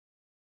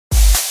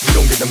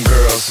them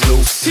girls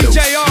loose, loose.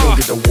 You don't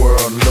get the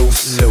world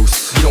loose,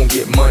 loose. You don't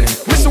get money,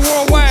 Mr.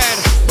 Worldwide.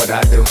 but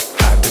I do,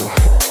 I do.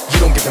 You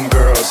don't get them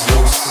girls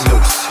loose,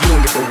 loose. You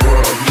don't get the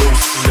world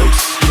loose,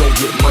 loose. You don't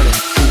get money,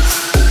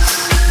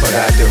 but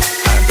I do,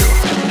 I do.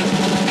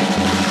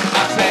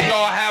 I say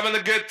y'all having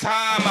a good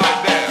time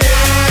out there.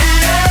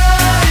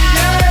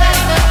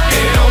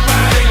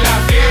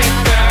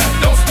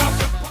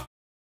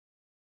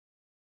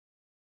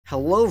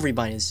 Hello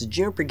everybody, this is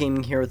Juniper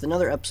Gaming here with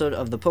another episode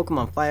of the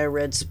Pokemon Fire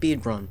Red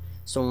speedrun.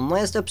 So in the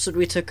last episode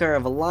we took care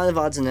of a lot of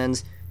odds and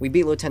ends. We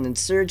beat Lieutenant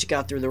Surge,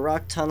 got through the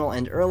rock tunnel,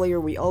 and earlier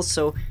we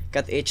also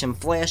got the HM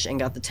Flash and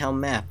got the town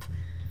map.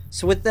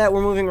 So with that,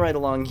 we're moving right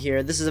along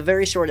here. This is a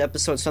very short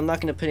episode, so I'm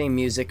not going to put any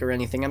music or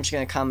anything. I'm just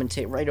going to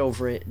commentate right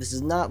over it. This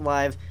is not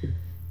live,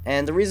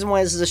 and the reason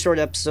why this is a short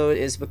episode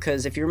is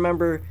because if you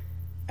remember,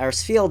 our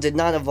Spheal did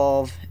not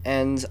evolve,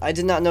 and I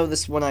did not know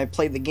this when I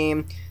played the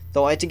game.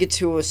 Though I had to get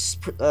to a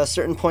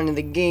certain point in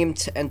the game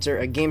to enter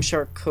a Game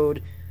Shark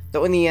code,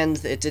 though in the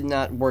end it did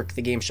not work,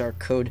 the Game Shark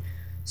code.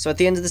 So at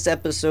the end of this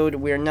episode,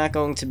 we are not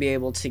going to be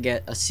able to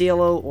get a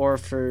Cielo, or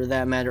for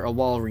that matter, a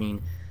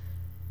Walrein.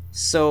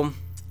 So,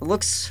 it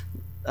looks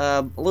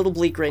a little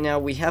bleak right now.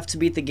 We have to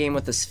beat the game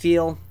with a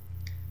Spheal,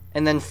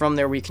 and then from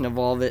there we can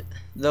evolve it.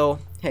 Though,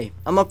 hey,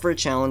 I'm up for a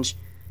challenge.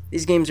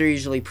 These games are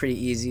usually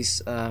pretty easy,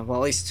 well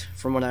at least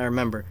from what I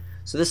remember.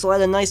 So this will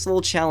add a nice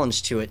little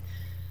challenge to it.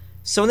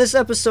 So in this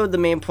episode, the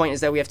main point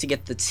is that we have to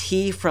get the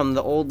tea from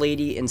the old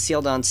lady in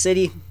Celadon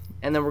City,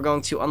 and then we're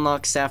going to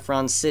unlock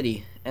Saffron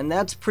City. And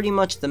that's pretty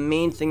much the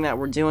main thing that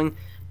we're doing,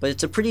 but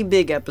it's a pretty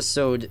big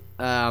episode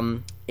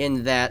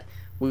in that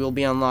we will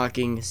be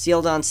unlocking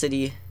Celadon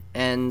City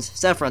and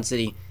Saffron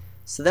City.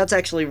 So that's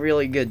actually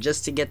really good,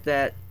 just to get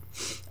that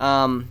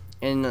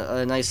in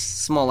a nice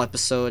small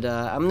episode.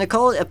 I'm going to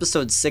call it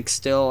episode 6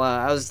 still.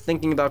 I was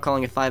thinking about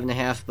calling it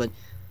 5.5, but,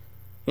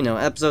 you know,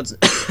 an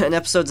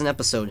episode's an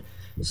episode.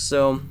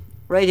 So,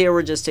 right here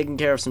we're just taking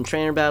care of some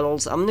trainer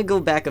battles. I'm going to go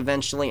back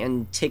eventually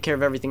and take care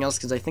of everything else,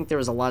 because I think there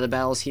was a lot of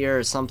battles here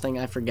or something,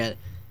 I forget.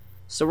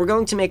 So we're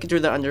going to make it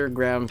through the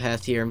underground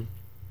path here,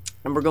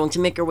 and we're going to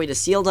make our way to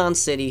Celadon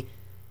City.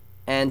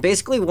 And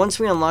basically, once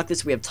we unlock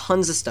this, we have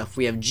tons of stuff.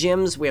 We have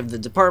gyms, we have the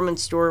department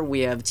store, we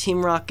have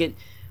Team Rocket,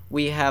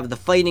 we have the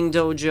fighting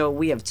dojo,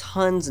 we have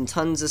tons and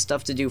tons of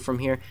stuff to do from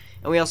here.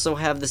 And we also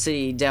have the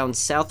city down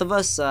south of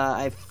us.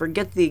 I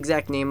forget the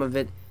exact name of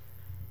it.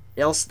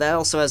 That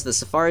also has the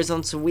Safari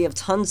Zone, so we have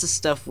tons of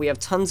stuff. We have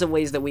tons of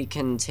ways that we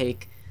can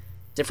take,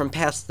 different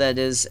paths that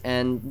is,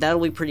 and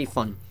that'll be pretty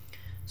fun.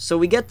 So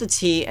we get the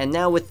tea, and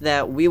now with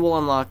that, we will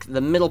unlock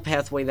the middle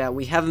pathway that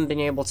we haven't been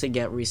able to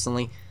get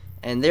recently.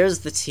 And there's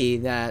the tea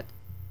that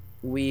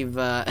we've,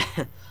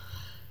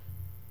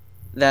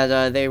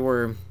 they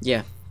were,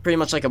 yeah, pretty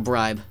much like a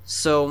bribe.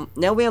 So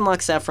now we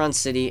unlock Saffron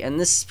City, and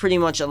this pretty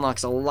much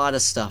unlocks a lot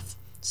of stuff.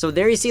 So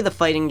there you see the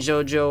fighting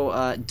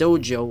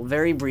dojo,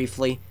 very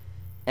briefly.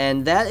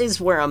 And that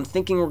is where I'm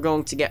thinking we're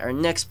going to get our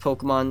next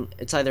Pokemon.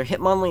 It's either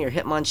Hitmonlee or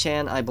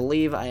Hitmonchan, I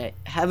believe. I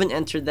haven't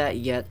entered that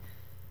yet.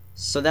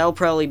 So that'll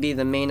probably be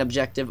the main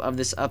objective of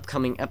this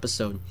upcoming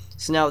episode.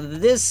 So now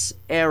this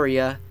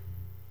area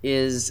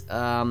is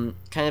kind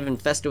of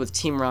infested with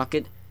Team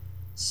Rocket.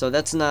 So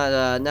that's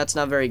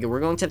not very good. We're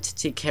going to have to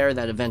take care of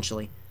that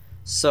eventually.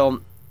 So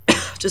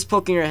just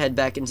poking our head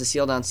back into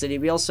Celadon City.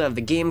 We also have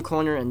the game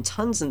corner and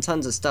tons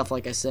of stuff,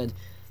 like I said.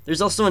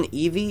 There's also an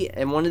Eevee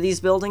in one of these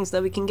buildings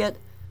that we can get.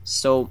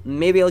 So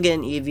maybe I'll get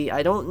an Eevee.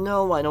 I don't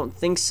know. I don't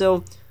think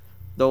so.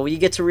 Though you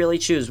get to really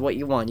choose what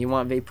you want. You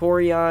want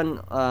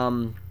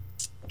Vaporeon,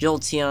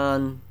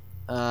 Jolteon,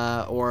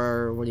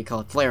 or what do you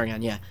call it?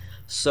 Flareon, yeah.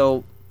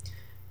 So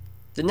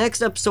the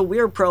next episode, we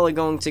are probably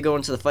going to go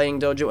into the Fighting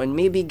Dojo and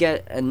maybe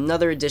get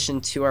another addition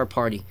to our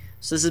party.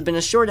 So this has been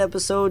a short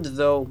episode,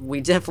 though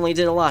we definitely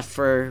did a lot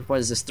for,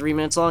 what is this, 3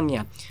 minutes long?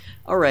 Yeah.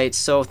 Alright,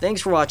 so thanks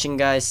for watching,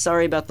 guys.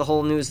 Sorry about the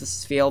whole news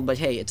this failed, but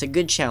hey, it's a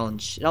good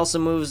challenge. It also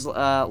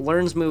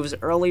learns moves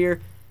earlier,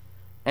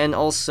 and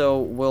also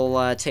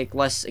will take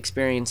less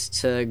experience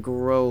to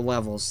grow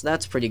levels.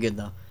 That's pretty good,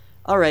 though.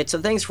 Alright,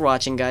 so thanks for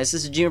watching, guys.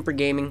 This is Juniper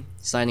Gaming,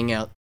 signing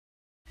out.